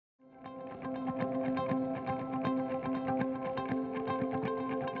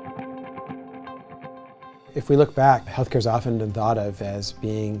If we look back, healthcare is often been thought of as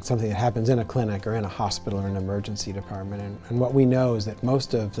being something that happens in a clinic or in a hospital or an emergency department. And what we know is that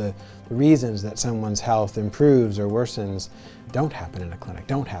most of the reasons that someone's health improves or worsens don't happen in a clinic,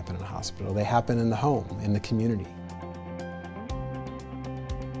 don't happen in a hospital. They happen in the home, in the community.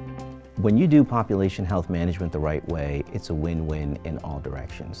 When you do population health management the right way, it's a win-win in all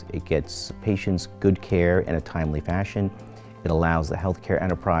directions. It gets patients good care in a timely fashion. It allows the healthcare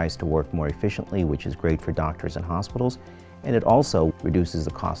enterprise to work more efficiently, which is great for doctors and hospitals. And it also reduces the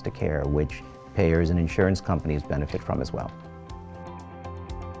cost of care, which payers and insurance companies benefit from as well.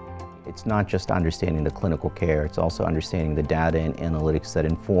 It's not just understanding the clinical care, it's also understanding the data and analytics that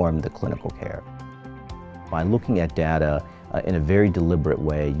inform the clinical care. By looking at data in a very deliberate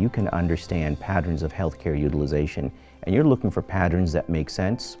way, you can understand patterns of healthcare utilization, and you're looking for patterns that make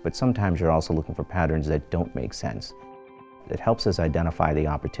sense, but sometimes you're also looking for patterns that don't make sense. It helps us identify the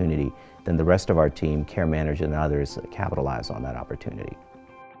opportunity, then the rest of our team, care managers and others, capitalize on that opportunity.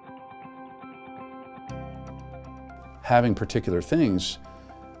 Having particular things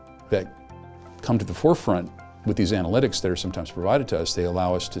that come to the forefront with these analytics that are sometimes provided to us, they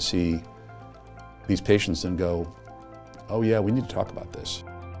allow us to see these patients and go, oh yeah, we need to talk about this.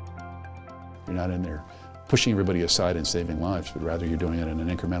 You're not in there pushing everybody aside and saving lives, but rather you're doing it in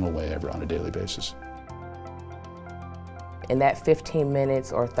an incremental way on a daily basis. In that 15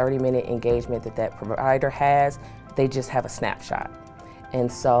 minutes or 30-minute engagement that provider has, they just have a snapshot. And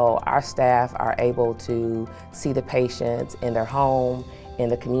so our staff are able to see the patients in their home, in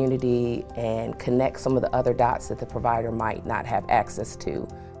the community, and connect some of the other dots that the provider might not have access to.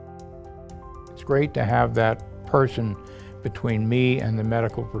 It's great to have that person between me and the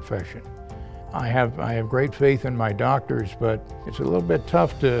medical profession. I have great faith in my doctors, but it's a little bit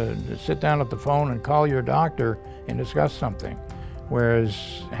tough to sit down at the phone and call your doctor and discuss something.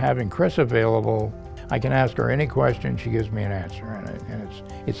 Whereas having Chris available, I can ask her any question, she gives me an answer, and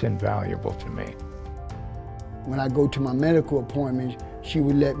it's invaluable to me. When I go to my medical appointments, she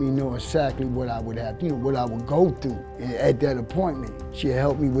would let me know exactly what I would have, what I would go through at that appointment. She'd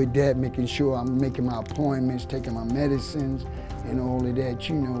help me with that, making sure I'm making my appointments, taking my medicines, and all of that.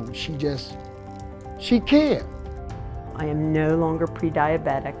 She cared. I am no longer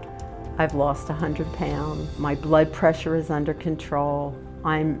pre-diabetic. I've lost 100 pounds. My blood pressure is under control.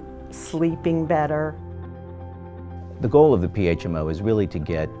 I'm sleeping better. The goal of the PHMO is really to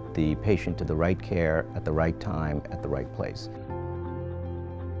get the patient to the right care at the right time at the right place.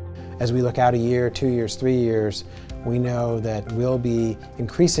 As we look out a year, 2 years, 3 years, we know that we'll be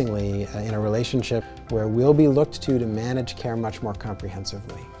increasingly in a relationship where we'll be looked to manage care much more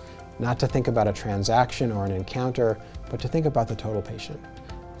comprehensively. Not to think about a transaction or an encounter, but to think about the total patient.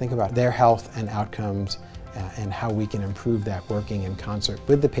 Think about their health and outcomes and how we can improve that working in concert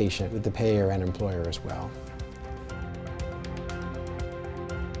with the patient, with the payer and employer as well.